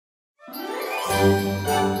Hey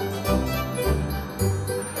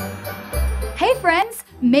friends,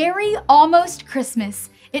 Merry almost Christmas.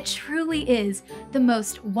 It truly is the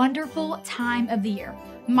most wonderful time of the year.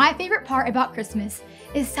 My favorite part about Christmas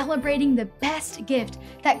is celebrating the best gift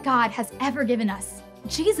that God has ever given us,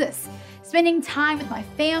 Jesus. Spending time with my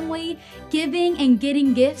family, giving and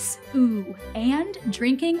getting gifts, and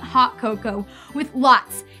drinking hot cocoa with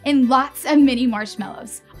lots and lots of mini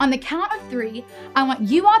marshmallows. On the count of 3, I want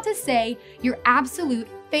you all to say your absolute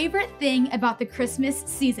favorite thing about the Christmas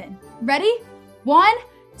season. Ready? 1,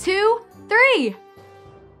 2, 3.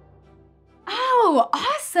 Oh,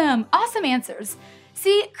 awesome. Awesome answers.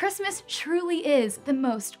 See, Christmas truly is the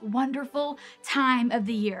most wonderful time of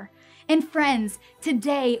the year. And friends,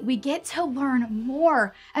 today we get to learn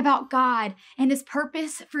more about God and His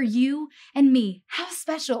purpose for you and me. How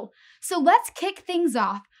special. So let's kick things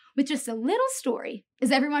off with just a little story.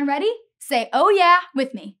 Is everyone ready? Say, oh yeah,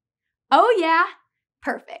 with me. Oh yeah,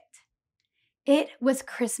 perfect. It was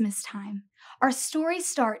Christmas time. Our story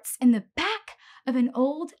starts in the back of an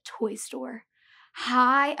old toy store.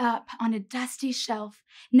 High up on a dusty shelf,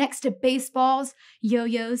 next to baseballs,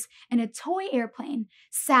 yo-yos, and a toy airplane,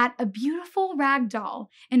 sat a beautiful rag doll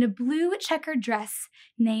in a blue checkered dress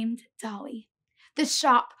named Dolly. The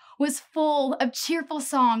shop was full of cheerful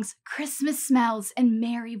songs, Christmas smells, and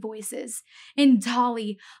merry voices. And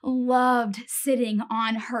Dolly loved sitting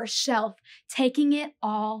on her shelf, taking it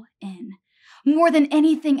all in. More than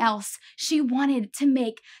anything else, she wanted to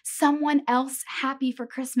make someone else happy for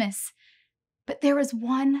Christmas. But there was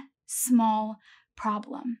one small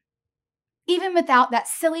problem. Even without that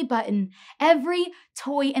silly button, every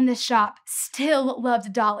toy in the shop still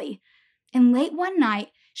loved Dolly. And late one night,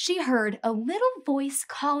 she heard a little voice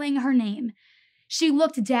calling her name. She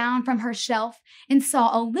looked down from her shelf and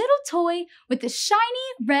saw a little toy with a shiny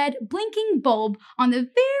red blinking bulb on the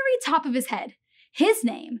very top of his head. His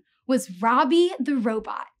name was Robbie the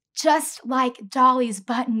robot. Just like Dolly's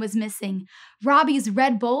button was missing, Robbie's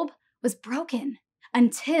red bulb was broken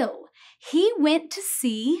until he went to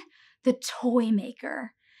see the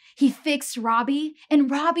Toymaker. He fixed Robbie, and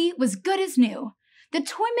Robbie was good as new. The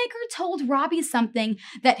Toymaker told Robbie something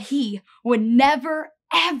that he would never,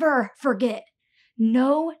 ever forget.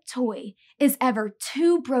 No toy is ever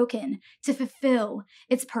too broken to fulfill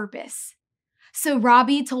its purpose. So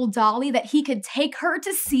Robbie told Dolly that he could take her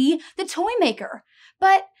to see the Toymaker.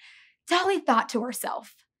 But Dolly thought to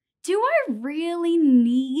herself, do I really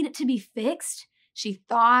need to be fixed? She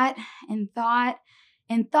thought and thought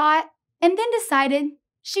and thought, and then decided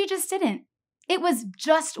she just didn't. It was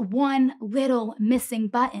just one little missing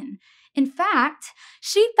button. In fact,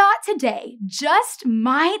 she thought today just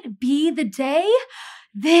might be the day.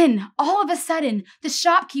 Then, all of a sudden, the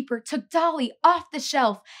shopkeeper took Dolly off the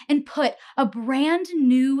shelf and put a brand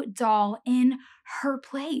new doll in her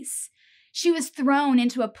place. She was thrown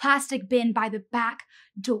into a plastic bin by the back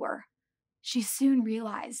door. She soon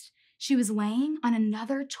realized she was laying on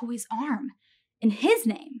another toy's arm, and his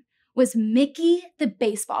name was Mickey the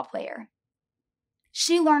baseball player.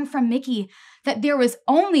 She learned from Mickey that there was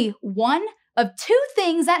only one of 2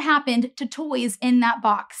 things that happened to toys in that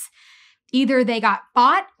box. Either they got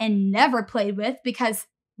bought and never played with because,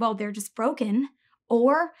 well, they're just broken,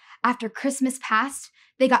 or after Christmas passed,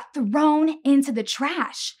 they got thrown into the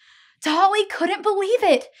trash. Dolly couldn't believe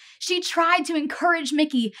it. She tried to encourage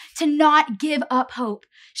Mickey to not give up hope.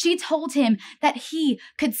 She told him that he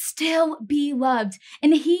could still be loved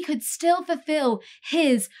and he could still fulfill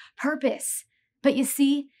his purpose. But you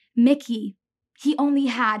see, Mickey, he only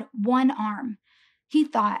had one arm. He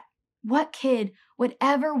thought, what kid would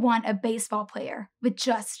ever want a baseball player with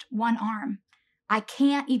just one arm? I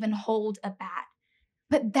can't even hold a bat.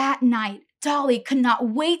 But that night, Dolly could not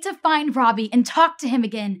wait to find Robbie and talk to him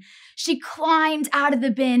again. She climbed out of the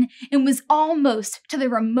bin and was almost to the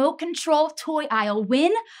remote control toy aisle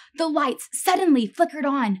when the lights suddenly flickered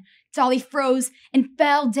on. Dolly froze and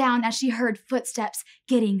fell down as she heard footsteps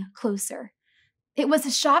getting closer. It was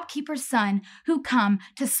the shopkeeper's son who come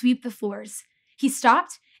to sweep the floors. He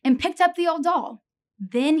stopped and picked up the old doll.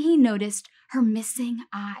 Then he noticed her missing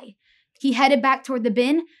eye. He headed back toward the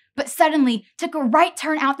bin, but suddenly took a right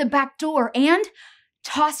turn out the back door and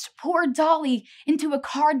tossed poor Dolly into a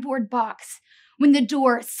cardboard box. When the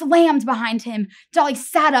door slammed behind him, Dolly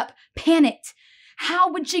sat up, panicked.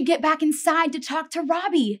 How would she get back inside to talk to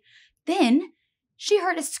Robbie? Then she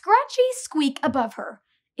heard a scratchy squeak above her.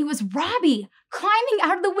 It was Robbie climbing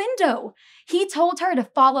out of the window. He told her to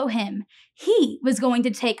follow him. He was going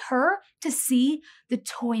to take her to see the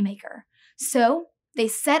Toymaker. So they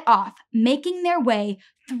set off, making their way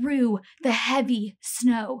through the heavy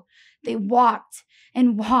snow. They walked,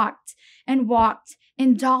 and walked and walked,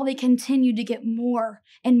 and Dolly continued to get more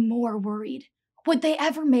and more worried. Would they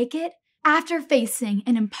ever make it? After facing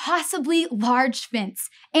an impossibly large fence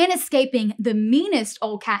and escaping the meanest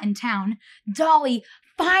old cat in town, Dolly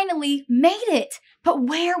finally made it. But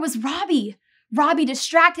where was Robbie? Robbie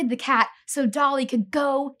distracted the cat so Dolly could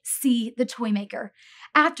go see the Toymaker.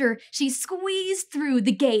 After she squeezed through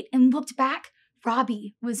the gate and looked back,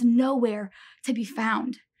 Robbie was nowhere to be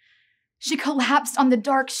found. She collapsed on the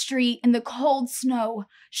dark street in the cold snow,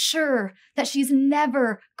 sure that she's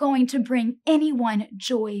never going to bring anyone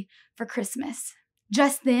joy for Christmas.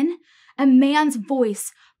 Just then, a man's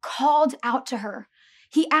voice called out to her.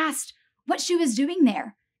 He asked what she was doing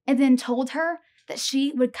there and then told her that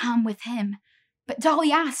she would come with him. But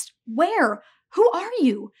Dolly asked, "Where? Who are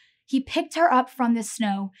you?" He picked her up from the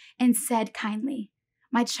snow and said kindly,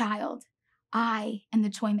 "My child, I am the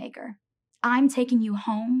Toymaker. I'm taking you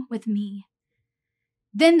home with me."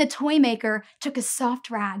 Then the Toymaker took a soft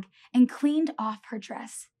rag and cleaned off her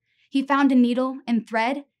dress. He found a needle and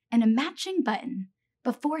thread and a matching button.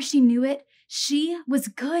 Before she knew it, she was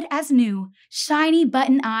good as new, shiny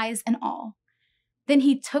button eyes and all. Then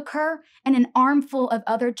he took her and an armful of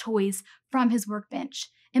other toys from his workbench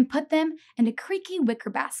and put them in a creaky wicker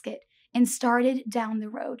basket and started down the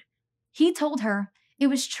road. He told her it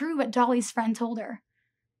was true what Dolly's friend told her.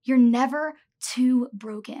 You're never too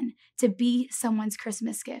broken to be someone's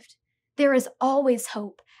Christmas gift. There is always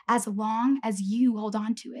hope as long as you hold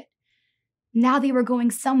on to it. Now they were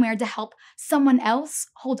going somewhere to help someone else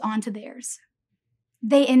hold on to theirs.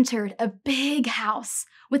 They entered a big house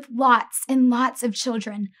with lots and lots of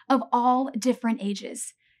children of all different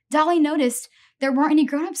ages. Dolly noticed there weren't any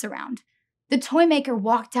grown-ups around. The Toymaker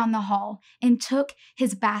walked down the hall and took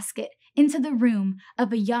his basket into the room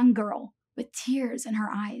of a young girl with tears in her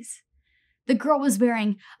eyes. The girl was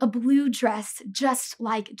wearing a blue dress just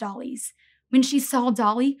like Dolly's. When she saw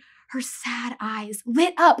Dolly, her sad eyes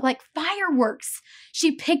lit up like fireworks.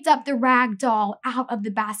 She picked up the rag doll out of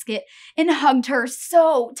the basket and hugged her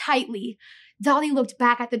so tightly. Dolly looked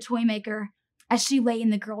back at the Toymaker as she lay in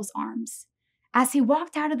the girl's arms. As he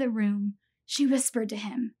walked out of the room, she whispered to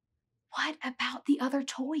him, "What about the other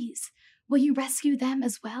toys? Will you rescue them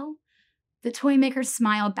as well?" The Toymaker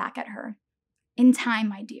smiled back at her. "In time,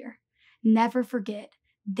 my dear. Never forget,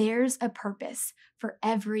 there's a purpose for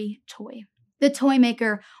every toy." The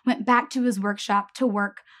Toymaker went back to his workshop to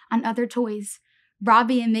work on other toys.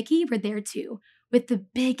 Robbie and Mickey were there too, with the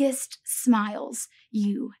biggest smiles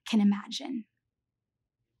you can imagine.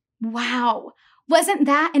 Wow, wasn't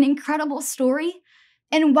that an incredible story?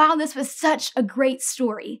 And while this was such a great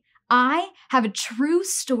story, I have a true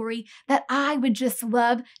story that I would just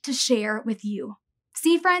love to share with you.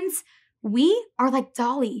 See, friends, we are like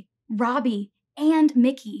Dolly, Robbie, and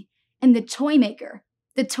Mickey, and the Toymaker.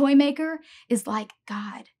 The Toymaker is like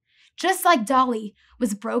God. Just like Dolly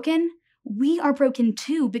was broken, we are broken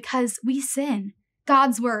too because we sin.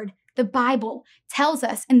 God's word, the Bible, tells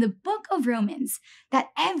us in the book of Romans that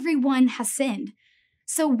everyone has sinned.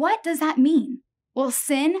 So what does that mean? Well,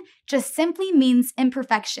 sin just simply means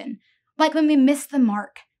imperfection, like when we miss the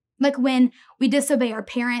mark, like when we disobey our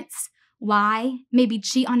parents, lie, maybe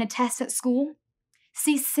cheat on a test at school.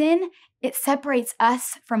 See, sin, it separates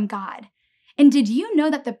us from God. And did you know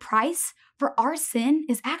that the price for our sin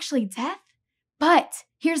is actually death? But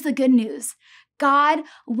here's the good news. God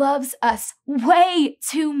loves us way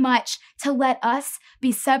too much to let us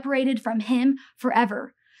be separated from Him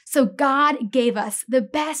forever. So God gave us the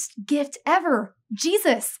best gift ever,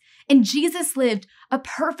 Jesus. And Jesus lived a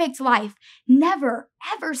perfect life, never,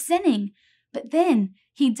 ever sinning. But then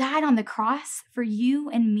He died on the cross for you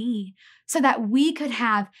and me so that we could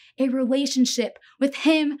have a relationship with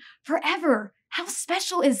Him forever. How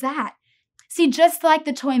special is that? See, just like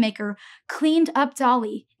the Toymaker cleaned up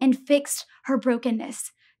Dolly and fixed her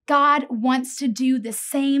brokenness, God wants to do the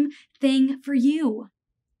same thing for you.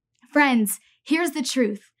 Friends, here's the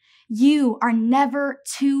truth. You are never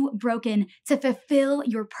too broken to fulfill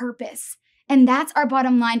your purpose. And that's our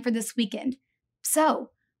bottom line for this weekend.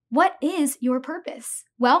 So, what is your purpose?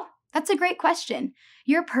 Well, that's a great question.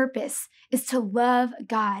 Your purpose is to love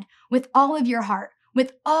God with all of your heart,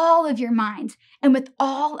 with all of your mind, and with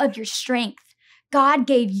all of your strength. God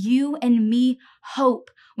gave you and me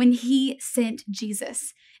hope when He sent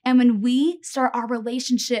Jesus. And when we start our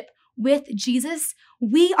relationship with Jesus,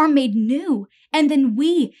 we are made new. And then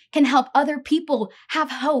we can help other people have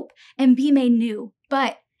hope and be made new.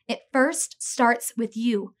 But it first starts with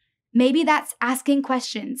you. Maybe that's asking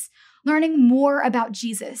questions, learning more about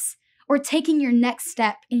Jesus, or taking your next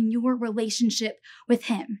step in your relationship with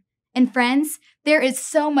Him. And friends, there is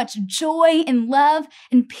so much joy and love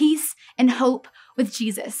and peace and hope with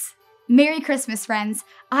Jesus. Merry Christmas, friends.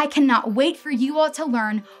 I cannot wait for you all to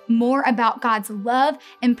learn more about God's love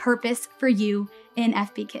and purpose for you in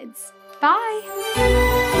FB Kids. Bye.